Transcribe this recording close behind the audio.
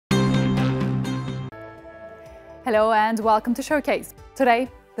Hello and welcome to Showcase. Today,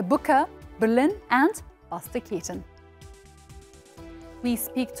 the Booker, Berlin and Buster Keaton. We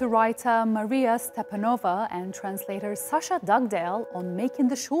speak to writer Maria Stepanova and translator Sasha Dugdale on making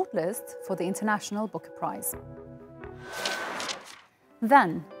the shortlist for the International Booker Prize.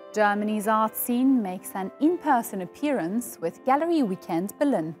 Then, Germany's art scene makes an in-person appearance with Gallery Weekend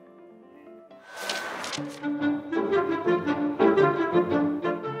Berlin.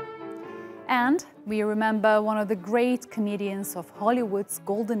 And we remember one of the great comedians of Hollywood's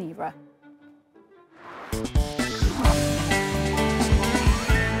golden era.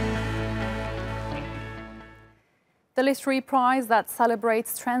 The literary prize that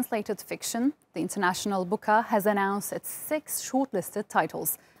celebrates translated fiction, the International Booker, has announced its 6 shortlisted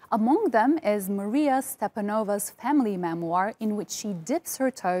titles. Among them is Maria Stepanova's family memoir, in which she dips her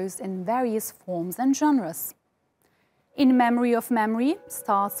toes in various forms and genres. In Memory of Memory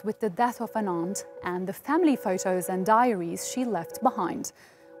starts with the death of an aunt and the family photos and diaries she left behind.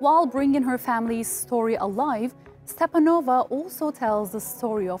 While bringing her family's story alive, Stepanova also tells the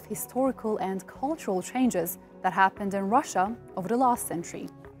story of historical and cultural changes that happened in Russia over the last century.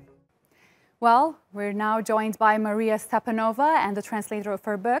 Well, we're now joined by Maria Stepanova and the translator of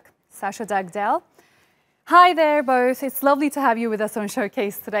her book, Sasha Dugdale. Hi there both, it's lovely to have you with us on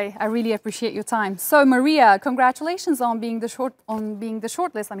Showcase today. I really appreciate your time. So Maria, congratulations on being the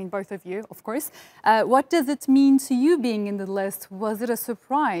shortlist. I mean, both of you, of course. What does it mean to you being in the list? Was it a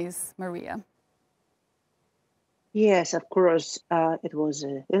surprise, Maria? Yes, of course, it was.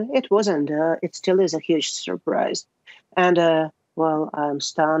 It wasn't. It still is a huge surprise, and well, I'm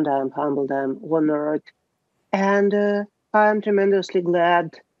stunned. I'm humbled. I'm honored, and I'm tremendously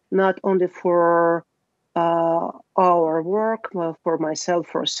glad not only for our work, for myself,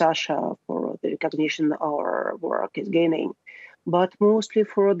 for Sasha, for the recognition our work is gaining, but mostly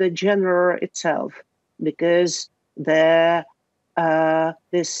for the genre itself, because this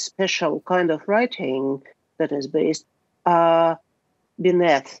special kind of writing that is based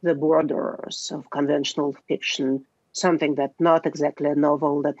beneath the borders of conventional fiction, something that not exactly a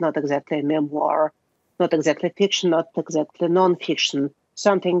novel, that not exactly a memoir, not exactly fiction, not exactly non-fiction,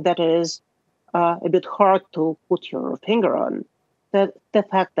 something that is a bit hard to put your finger on. That the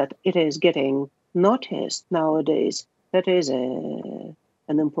fact that it is getting noticed nowadays, that is an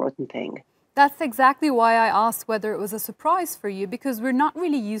important thing. That's exactly why I asked whether it was a surprise for you, because we're not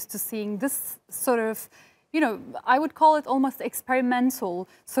really used to seeing this sort of, you know, I would call it almost experimental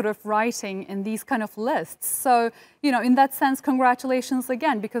sort of writing in these kind of lists. So, you know, in that sense, congratulations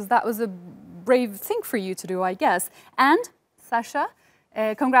again, because that was a brave thing for you to do, I guess. And Sasha,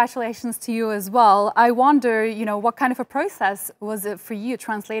 congratulations to you as well. I wonder, you know, what kind of a process was it for you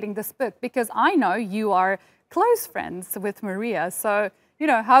translating this book? Because I know you are close friends with Maria. So, you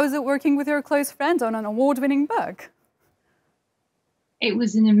know, how is it working with your close friend on an award-winning book? It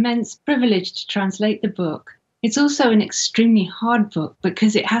was an immense privilege to translate the book. It's also an extremely hard book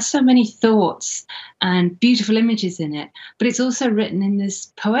because it has so many thoughts and beautiful images in it, but it's also written in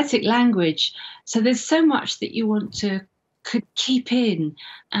this poetic language. So there's so much that you want to could keep in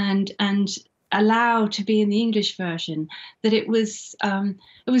and allow to be in the English version, that it was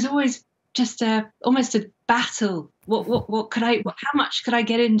always just almost a battle. What could I? How much could I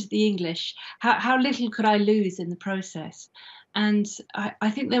get into the English? How little could I lose in the process? And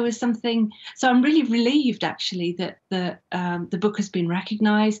I think there was something. So I'm really relieved, actually, that the book has been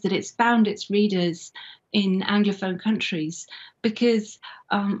recognised, that it's found its readers in Anglophone countries, because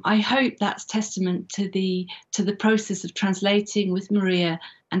I hope that's testament to the process of translating with Maria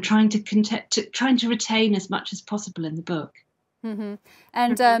and trying to retain as much as possible in the book. Mm-hmm.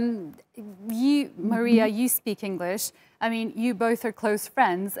 And you, Maria, you speak English. I mean, you both are close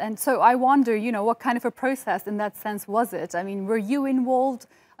friends. And so I wonder, you know, what kind of a process in that sense was it? I mean, were you involved?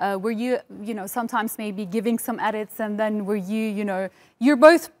 Were you, you know, sometimes maybe giving some edits, and then were you, you know, you're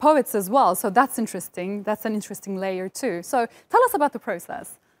both poets as well. So that's interesting. That's an interesting layer too. So tell us about the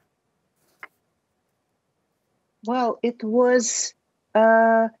process. Well, it was in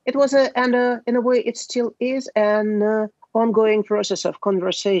a way it still is an ongoing process of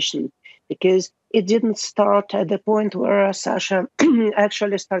conversation, because it didn't start at the point where Sasha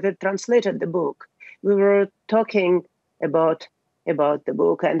actually started translating the book. We were talking about the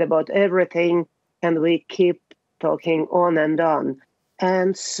book and about everything, and we keep talking on and on.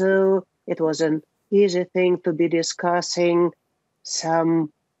 And so it was an easy thing to be discussing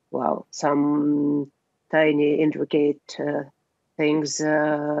some tiny, intricate things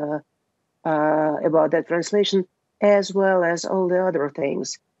about that translation, as well as all the other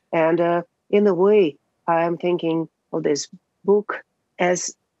things. And in a way, I'm thinking of this book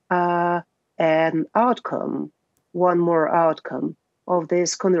as an outcome one more outcome of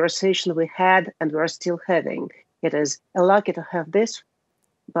this conversation we had and we're still having. It is lucky to have this,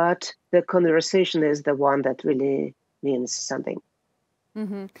 but the conversation is the one that really means something.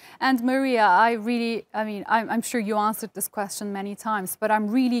 Mm-hmm. And Maria, I'm sure you answered this question many times, but I'm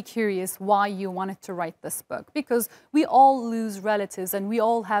really curious why you wanted to write this book, because we all lose relatives and we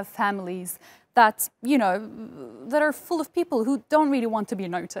all have families that, that are full of people who don't really want to be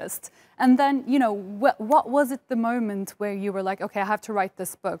noticed. And then, what was it the moment where you were like, okay, I have to write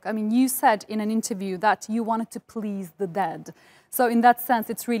this book? I mean, you said in an interview that you wanted to please the dead. So in that sense,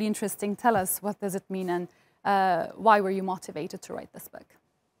 it's really interesting. Tell us, what does it mean, and why were you motivated to write this book?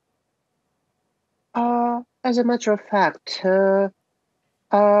 As a matter of fact,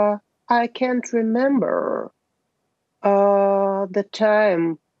 I can't remember the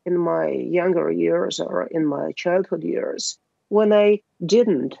time in my younger years or in my childhood years when I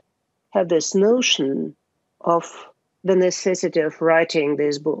didn't have this notion of the necessity of writing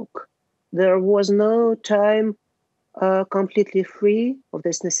this book. There was no time completely free of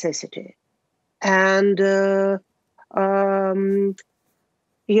this necessity. And,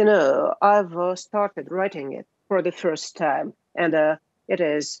 I've started writing it for the first time, and it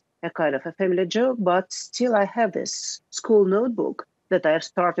is a kind of a family joke, but still I have this school notebook that I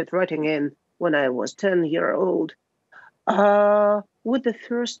started writing in when I was 10-year old, with the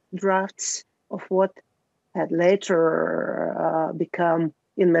first drafts of what had later become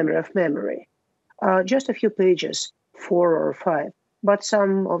In Memory of Memory. Just a few pages, 4 or 5, but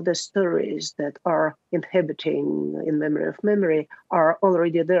some of the stories that are inhabiting In Memory of Memory are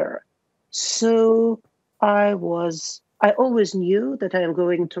already there. So I always knew that I am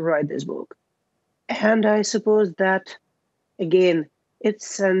going to write this book. And I suppose that, again,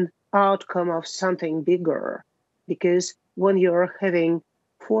 it's an outcome of something bigger, because when you're having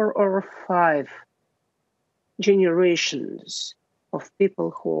 4 or 5 generations of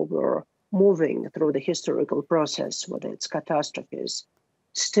people who were moving through the historical process with its catastrophes,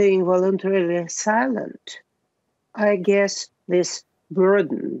 staying voluntarily silent, I guess this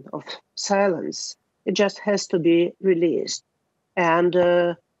burden of silence, it just has to be released. And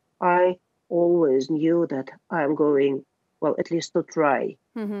I always knew that I'm going, well, at least to try,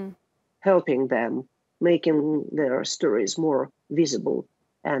 helping them, making their stories more visible,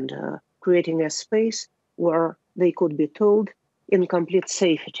 and creating a space where they could be told in complete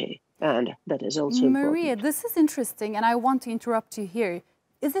safety. And that is also Maria, important. this is interesting, and I want to interrupt you here.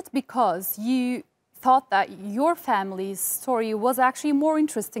 Is it because you thought that your family's story was actually more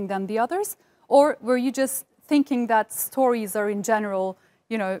interesting than the others? Or were you just thinking that stories are in general,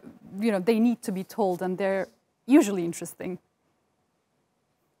 they need to be told and they're usually interesting?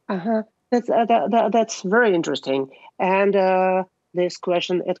 That's very interesting. And this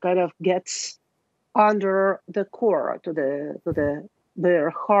question, it kind of gets under the core, to the bare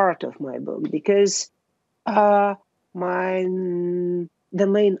heart of my book, because the main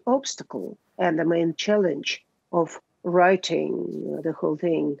obstacle and the main challenge of writing the whole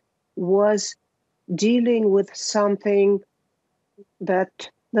thing was dealing with something that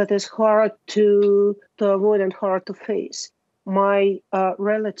is hard to avoid and hard to face. My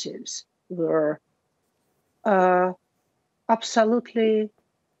relatives were absolutely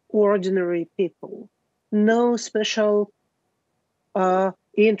ordinary people. No special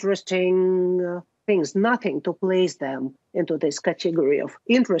interesting things, nothing to place them into this category of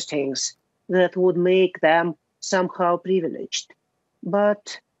interestings that would make them somehow privileged.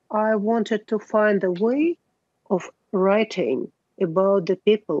 But I wanted to find a way of writing about the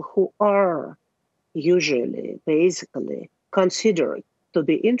people who are usually, basically, considered to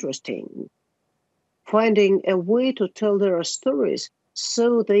be interesting, finding a way to tell their stories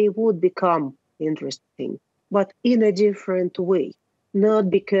so they would become interesting, but in a different way, not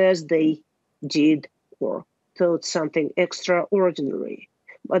because they did or thought something extraordinary,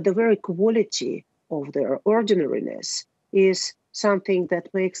 but the very quality of their ordinariness is something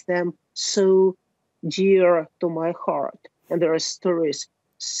that makes them so dear to my heart, and their stories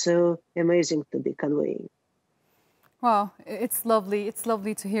so amazing to be conveying. Wow, it's lovely. It's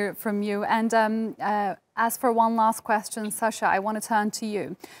lovely to hear it from you. And as for one last question, Sasha, I want to turn to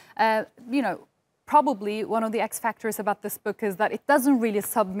you. Probably one of the X factors about this book is that it doesn't really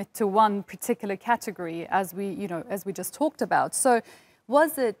submit to one particular category, as we just talked about. So,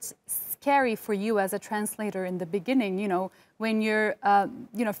 was it scary for you as a translator in the beginning? When you're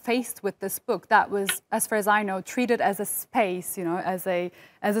faced with this book that was, as far as I know, treated as a space, as a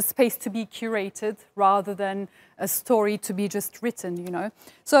space to be curated rather than a story to be just written,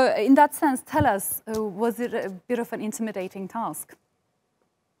 So in that sense, tell us, was it a bit of an intimidating task?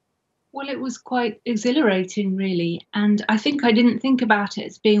 Well, it was quite exhilarating, really. And I think I didn't think about it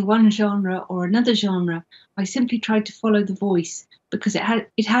as being one genre or another genre. I simply tried to follow the voice because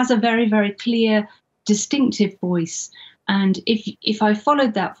it has a very, very clear, distinctive voice. And if I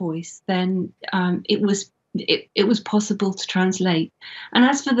followed that voice, then it was possible to translate. And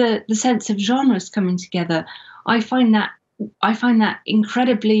as for the sense of genres coming together, I find that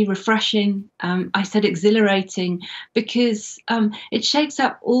incredibly refreshing. I said exhilarating because it shakes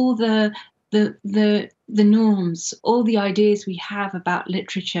up all the norms, all the ideas we have about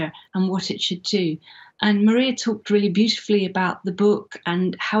literature and what it should do. And Maria talked really beautifully about the book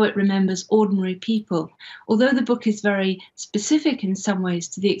and how it remembers ordinary people. Although the book is very specific in some ways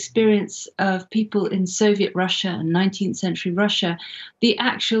to the experience of people in Soviet Russia and 19th century Russia, the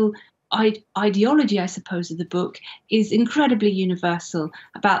actual ideology, I suppose, of the book is incredibly universal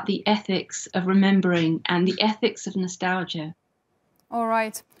about the ethics of remembering and the ethics of nostalgia. All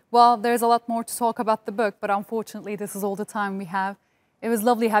right. Well, there's a lot more to talk about the book, but unfortunately, this is all the time we have. It was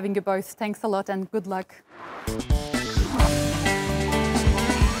lovely having you both. Thanks a lot and good luck.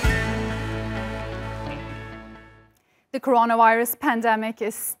 The coronavirus pandemic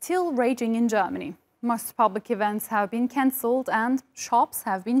is still raging in Germany. Most public events have been cancelled and shops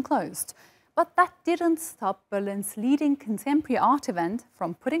have been closed. But that didn't stop Berlin's leading contemporary art event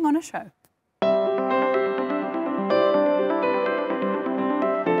from putting on a show.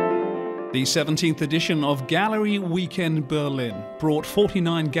 The 17th edition of Gallery Weekend Berlin brought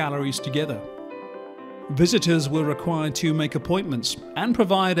 49 galleries together. Visitors were required to make appointments and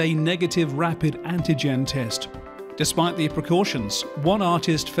provide a negative rapid antigen test. Despite the precautions, one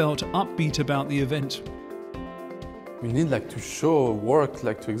artist felt upbeat about the event. We need to show work,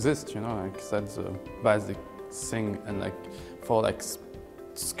 to exist, that's a basic thing. And for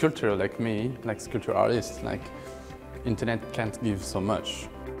sculptor like me, sculpture artist, internet can't give so much.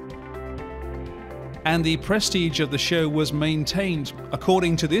 And the prestige of the show was maintained,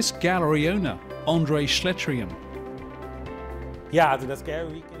 according to this gallery owner, André Schlettrium.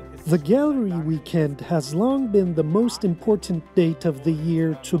 The Gallery Weekend has long been the most important date of the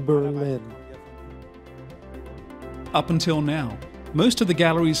year to Berlin. Up until now, most of the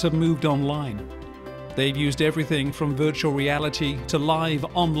galleries have moved online. They've used everything from virtual reality to live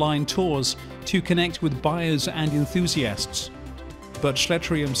online tours to connect with buyers and enthusiasts. But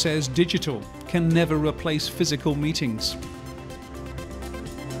Schlettrium says digital can never replace physical meetings.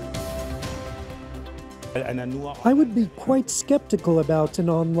 I would be quite skeptical about an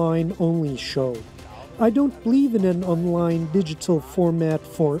online-only show. I don't believe in an online digital format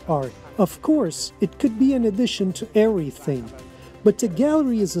for art. Of course, it could be an addition to everything, but a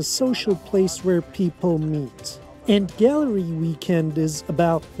gallery is a social place where people meet. And Gallery Weekend is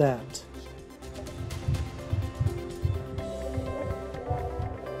about that.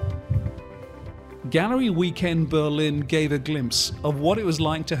 Gallery Weekend Berlin gave a glimpse of what it was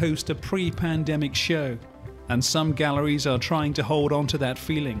like to host a pre-pandemic show, and some galleries are trying to hold on to that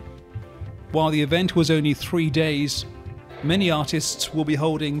feeling. While the event was only 3 days, many artists will be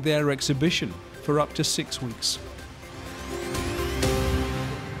holding their exhibition for up to 6 weeks.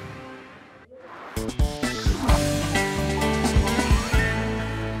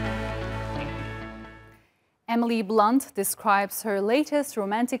 Emily Blunt describes her latest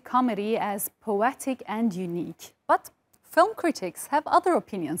romantic comedy as poetic and unique. But film critics have other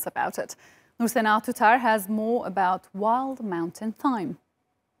opinions about it. Nursena Tutar has more about Wild Mountain Thyme.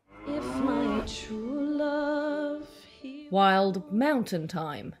 Wild Mountain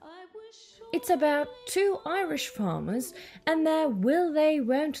Thyme. It's about 2 Irish farmers and their will-they,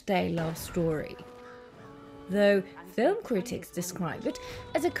 won't-they love story. Though film critics describe it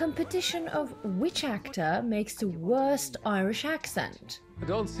as a competition of which actor makes the worst Irish accent. I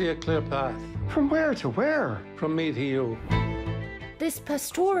don't see a clear path. From where to where? From me to you. This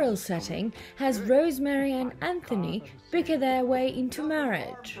pastoral setting has Rosemary and Anthony bicker their way into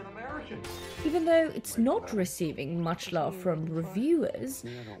marriage. Even though it's not receiving much love from reviewers,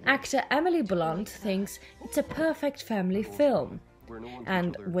 actor Emily Blunt thinks it's a perfect family film.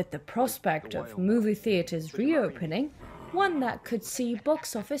 And with the prospect of movie theatres reopening, one that could see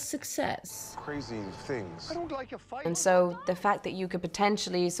box office success. Crazy things. And so the fact that you could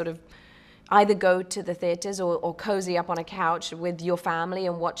potentially sort of either go to the theatres or cozy up on a couch with your family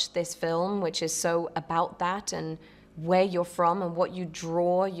and watch this film, which is so about that, and where you're from and what you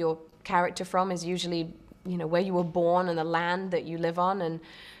draw your character from is usually, where you were born and the land that you live on. And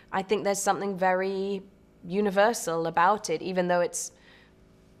I think there's something very universal about it, even though it's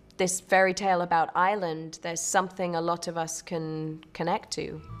this fairy tale about Ireland. There's something a lot of us can connect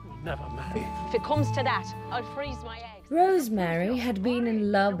to. Never marry. If it comes to that, I'll freeze my eggs. Rosemary had been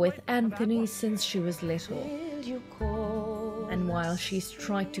in love with Anthony since she was little. And while she's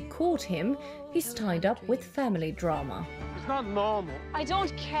tried to court him, he's tied up with family drama. It's not normal. I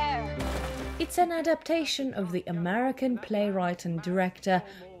don't care. It's an adaptation of the American playwright and director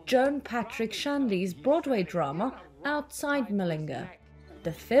Joan Patrick Shanley's Broadway drama Outside Mullingar.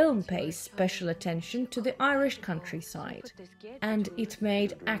 The film pays special attention to the Irish countryside, and it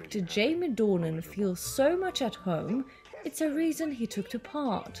made actor Jamie Dornan feel so much at home, it's a reason he took to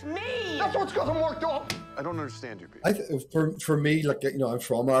part. Me! That's what's got him worked up! I don't understand you, Pete. For me, like, you know, I'm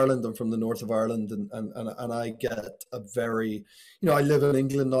from Ireland, I'm from the north of Ireland, and I get a very, you know, I live in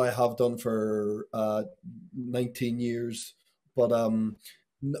England now, I have done for 19 years, but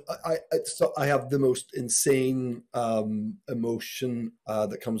I have the most insane emotion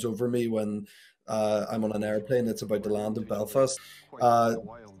that comes over me when I'm on an airplane. It's about to land in Belfast.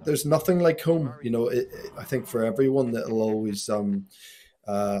 There's nothing like home, you know. I think for everyone it'll always have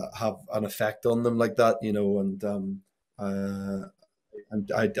an effect on them like that, you know.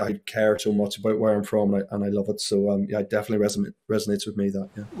 And I care so much about where I'm from, and I love it. So yeah, it definitely resonates with me. That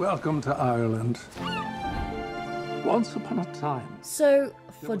yeah. Welcome to Ireland. Once upon a time. So,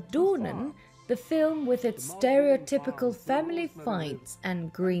 for Dornan, the film with its stereotypical family fights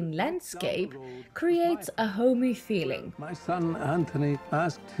and green landscape creates a homey feeling. My son Anthony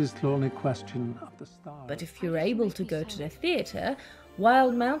asked his lonely question of the stars. But if you're able to go to the theatre,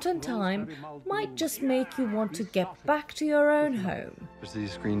 Wild Mountain Thyme might just make you want to get back to your own home. There's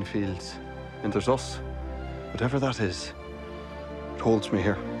these green fields, and there's us. Whatever that is, it holds me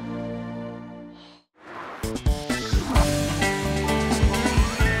here.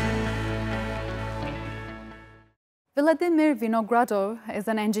 Vladimir Vinogradov is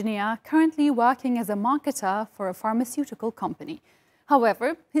an engineer currently working as a marketer for a pharmaceutical company.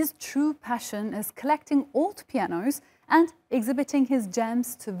 However, his true passion is collecting old pianos and exhibiting his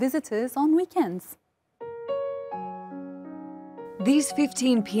gems to visitors on weekends. These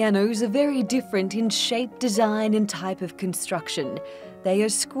 15 pianos are very different in shape, design and type of construction. They are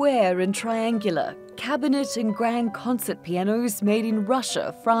square and triangular, cabinet and grand concert pianos made in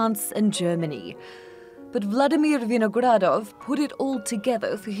Russia, France and Germany. But Vladimir Vinogradov put it all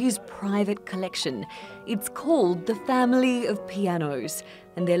together for his private collection. It's called the Family of Pianos,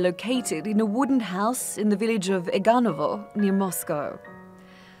 and they're located in a wooden house in the village of Eganovo, near Moscow.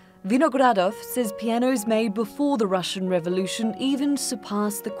 Vinogradov says pianos made before the Russian Revolution even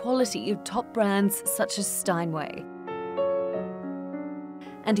surpassed the quality of top brands such as Steinway.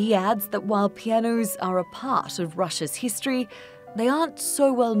 And he adds that while pianos are a part of Russia's history, they aren't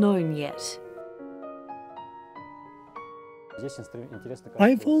so well known yet.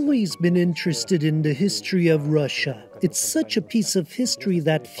 I've always been interested in the history of Russia. It's such a piece of history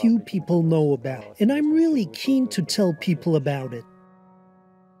that few people know about, and I'm really keen to tell people about it.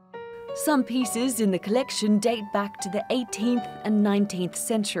 Some pieces in the collection date back to the 18th and 19th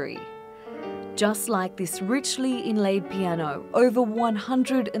century. Just like this richly inlaid piano, over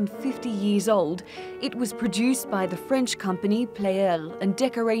 150 years old, it was produced by the French company Pleyel and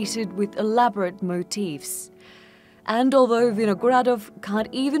decorated with elaborate motifs. And although Vinogradov can't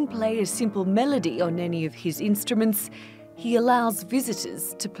even play a simple melody on any of his instruments, he allows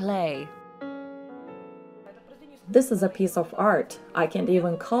visitors to play. This is a piece of art. I can't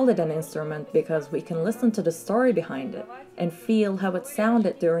even call it an instrument because we can listen to the story behind it and feel how it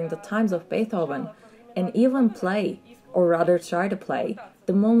sounded during the times of Beethoven, and even play, or rather try to play,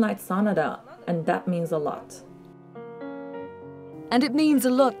 the Moonlight Sonata, and that means a lot. And it means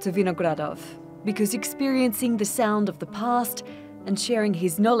a lot to Vinogradov, because experiencing the sound of the past and sharing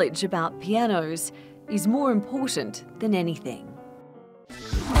his knowledge about pianos is more important than anything.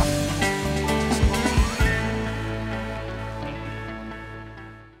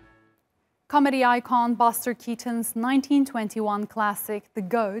 Comedy icon Buster Keaton's 1921 classic The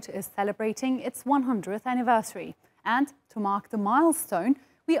Goat is celebrating its 100th anniversary. And to mark the milestone,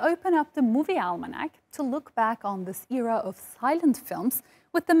 we open up the movie almanac to look back on this era of silent films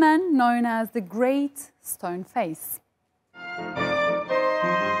with the man known as the Great Stone Face.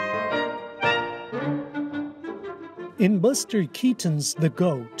 In Buster Keaton's The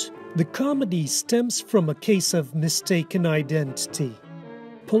Goat, the comedy stems from a case of mistaken identity.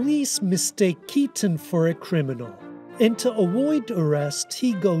 Police mistake Keaton for a criminal, and to avoid arrest,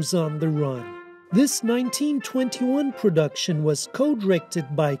 he goes on the run. This 1921 production was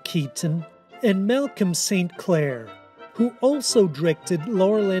co-directed by Keaton and Malcolm St. Clair, who also directed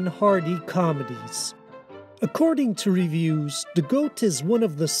Laurel and Hardy comedies. According to reviews, The Goat is one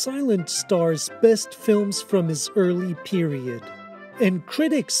of the silent star's best films from his early period. and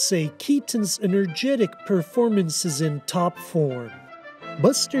critics say Keaton's energetic performance is in top form.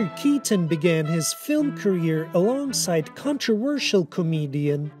 Buster Keaton began his film career alongside controversial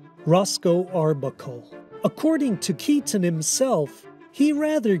comedian Roscoe Arbuckle. According to Keaton himself, he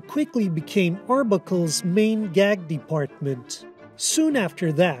rather quickly became Arbuckle's main gag department. Soon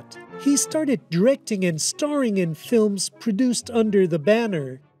after that, he started directing and starring in films produced under the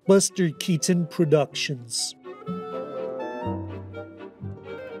banner Buster Keaton Productions.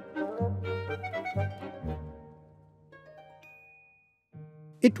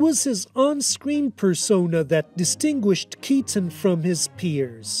 It was his on-screen persona that distinguished Keaton from his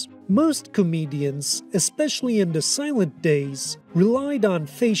peers. Most comedians, especially in the silent days, relied on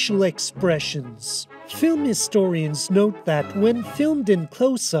facial expressions. Film historians note that when filmed in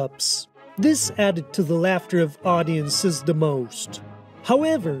close-ups, this added to the laughter of audiences the most.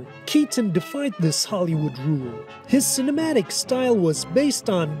 However, Keaton defied this Hollywood rule. His cinematic style was based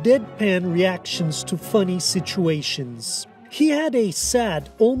on deadpan reactions to funny situations. He had a sad,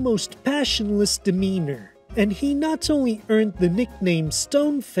 almost passionless demeanor, and he not only earned the nickname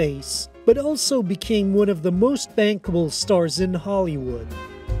Stoneface, but also became one of the most bankable stars in Hollywood.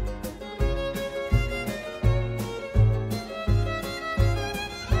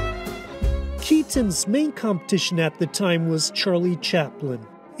 Keaton's main competition at the time was Charlie Chaplin.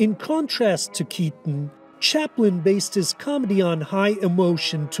 In contrast to Keaton, Chaplin based his comedy on high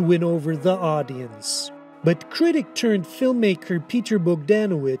emotion to win over the audience. But critic-turned-filmmaker Peter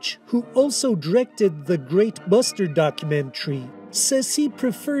Bogdanovich, who also directed the Great Buster documentary, says he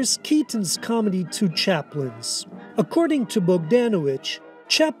prefers Keaton's comedy to Chaplin's. According to Bogdanovich,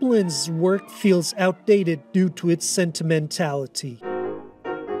 Chaplin's work feels outdated due to its sentimentality.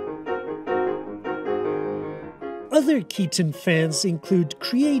 Other Keaton fans include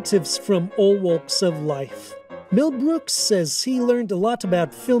creatives from all walks of life. Mel Brooks says he learned a lot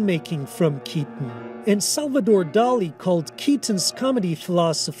about filmmaking from Keaton, and Salvador Dali called Keaton's comedy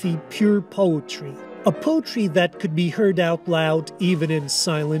philosophy pure poetry, a poetry that could be heard out loud even in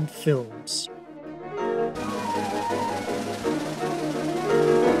silent films.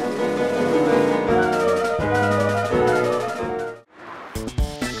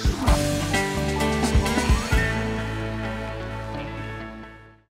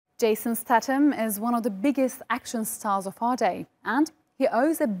 Jason Statham is one of the biggest action stars of our day, and he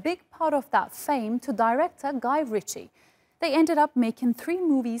owes a big part of that fame to director Guy Ritchie. They ended up making 3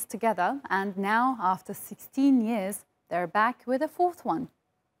 movies together, and now, after 16 years, they're back with a 4th one.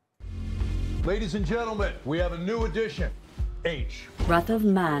 Ladies and gentlemen, we have a new addition, H. Wrath of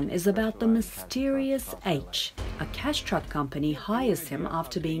Man is about the mysterious H. A cash truck company hires him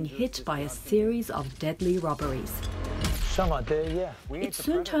after being hit by a series of deadly robberies. It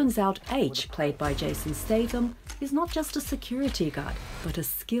soon turns out H, played by Jason Statham, is not just a security guard, but a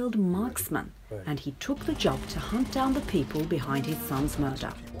skilled marksman, and he took the job to hunt down the people behind his son's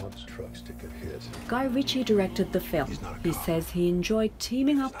murder. Guy Ritchie directed the film. He says he enjoyed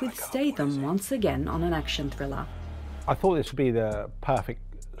teaming up with Statham once again on an action thriller. I thought this would be the perfect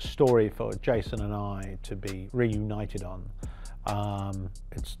story for Jason and I to be reunited on.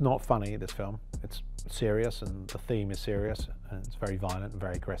 It's not funny, this film. It's serious, and the theme is serious, and it's very violent and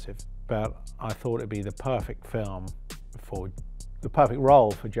very aggressive. But I thought it'd be the perfect film for the perfect role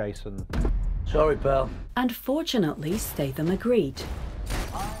for Jason. Sorry, pal. And fortunately, Statham agreed.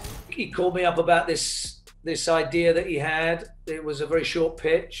 He called me up about this idea that he had. It was a very short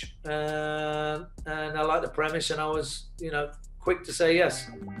pitch, and I liked the premise, and I was, quick to say yes.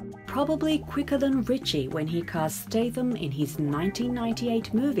 Probably quicker than Ritchie when he cast Statham in his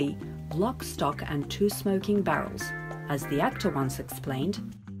 1998 movie, Lock, Stock and Two Smoking Barrels. As the actor once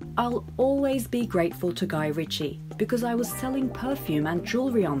explained, "I'll always be grateful to Guy Ritchie because I was selling perfume and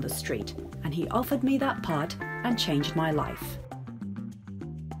jewelry on the street, and he offered me that part and changed my life."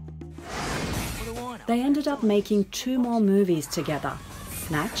 They ended up making 2 more movies together,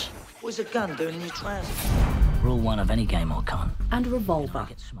 Snatch. What's a gun doing in your trousers? Rule 1 of any game or con. And Revolver.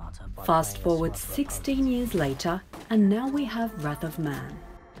 Fast forward 16 years later, and now we have Wrath of Man.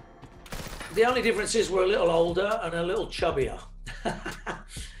 The only difference is we're a little older and a little chubbier.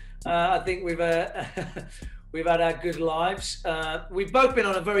 I think we've had our good lives. We've both been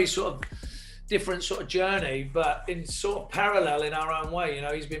on a very sort of different sort of journey, but in sort of parallel in our own way.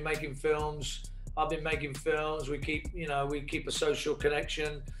 He's been making films. I've been making films. We keep a social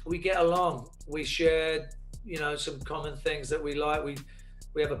connection. We get along. We shared, some common things that we like.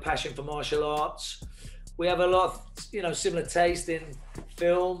 We have a passion for martial arts. We have a lot of, similar taste in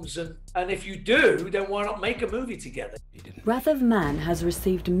films. And if you do, then why not make a movie together? Wrath of Man has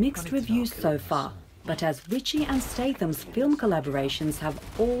received mixed reviews so far, But as Ritchie and Statham's film collaborations have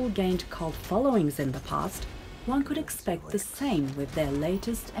all gained cult followings in the past, one could expect the same with their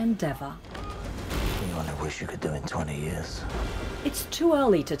latest endeavour. You only wish you could do in 20 years. It's too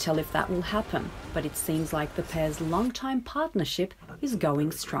early to tell if that will happen, but it seems like the pair's long-time partnership is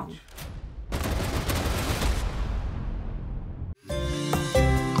going strong.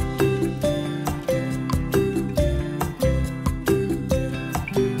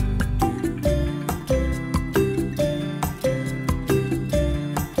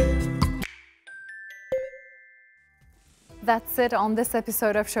 That's it on this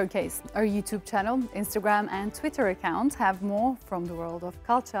episode of Showcase. Our YouTube channel, Instagram and Twitter account have more from the world of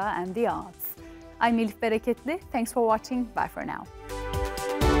culture and the arts. I'm Elif Bereketli. Thanks for watching. Bye for now.